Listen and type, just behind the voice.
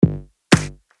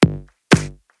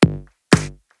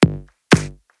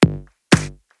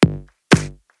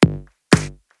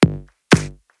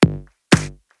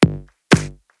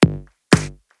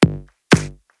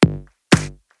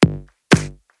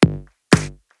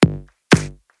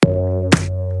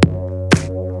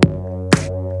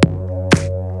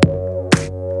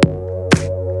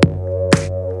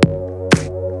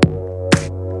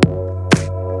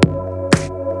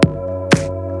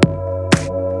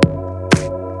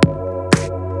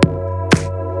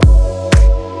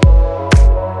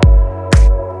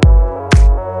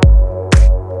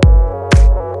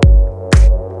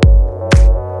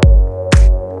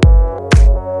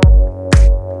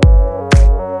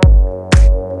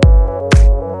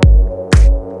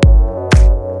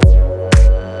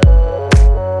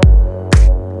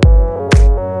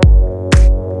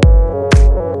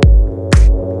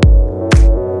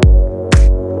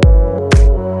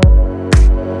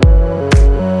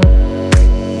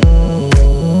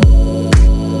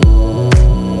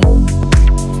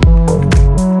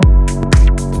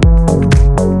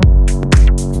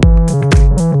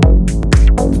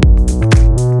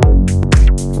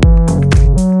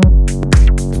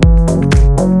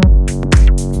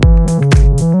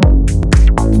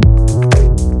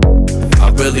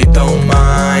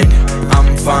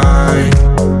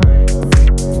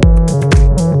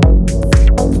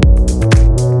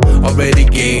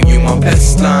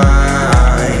best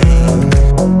line.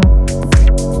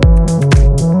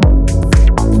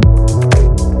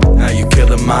 Now you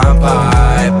killing my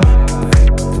vibe.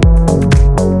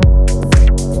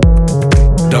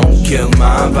 Don't kill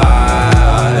my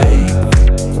vibe.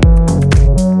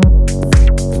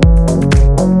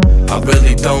 I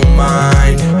really don't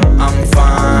mind. I'm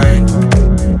fine.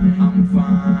 I'm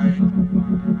fine.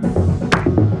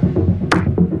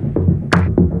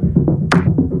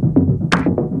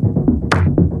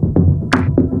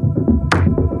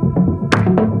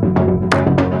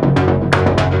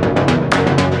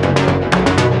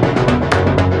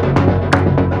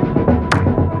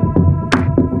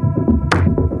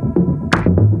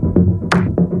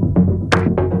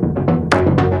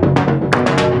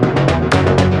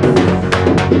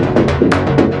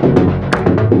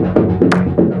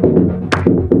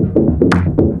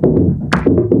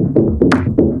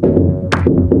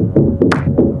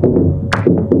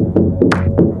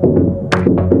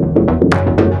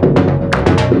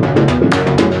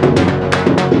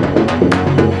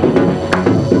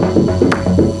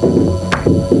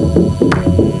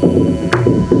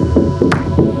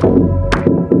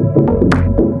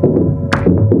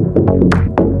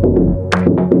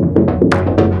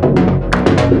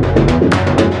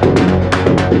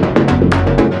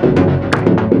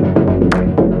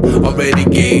 Already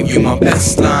gave you my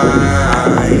best line.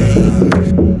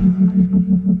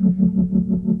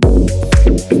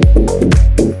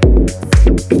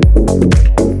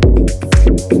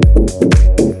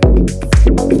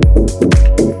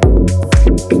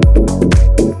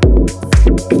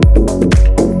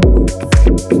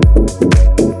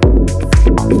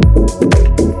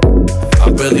 I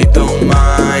really don't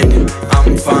mind.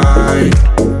 I'm fine.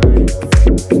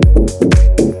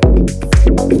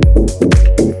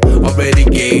 Already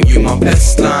gave you my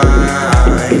best line.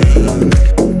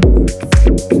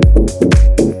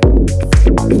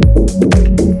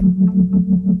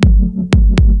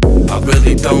 I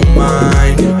really don't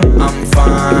mind. I'm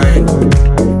fine.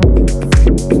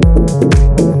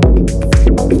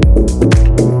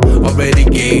 Already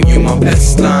gave you my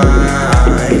best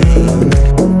line.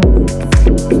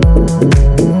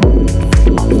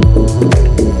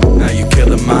 Now you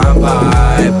killing my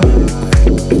vibe.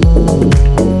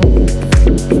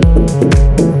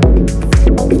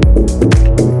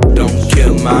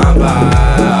 My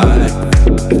vibe.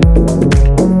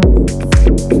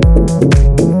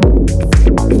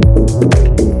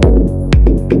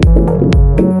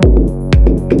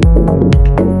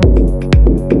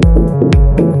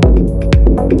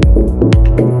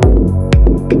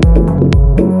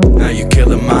 Now you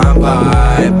killing my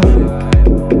vibe.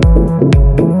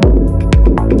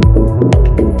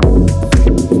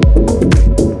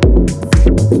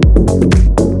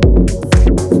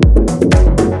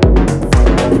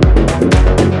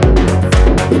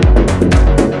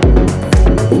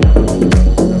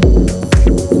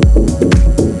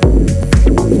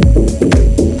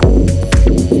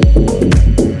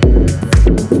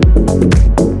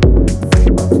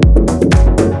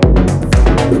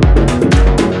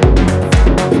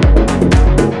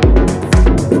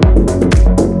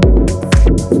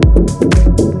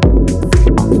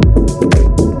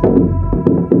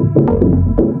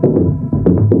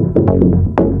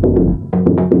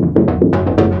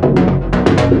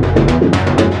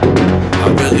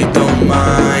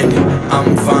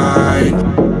 I'm fine.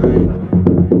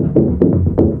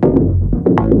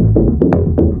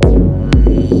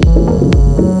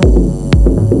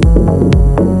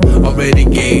 Already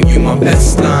gave you my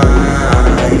best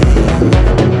line.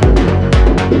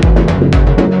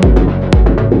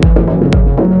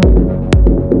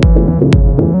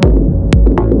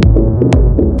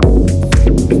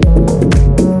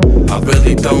 I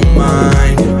really don't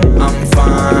mind. I'm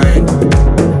fine.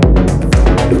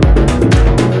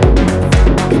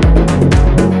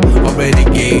 Already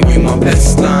gave you my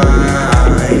best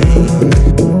line.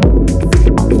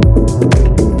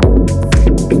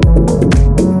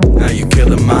 Now you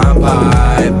killing my vibe.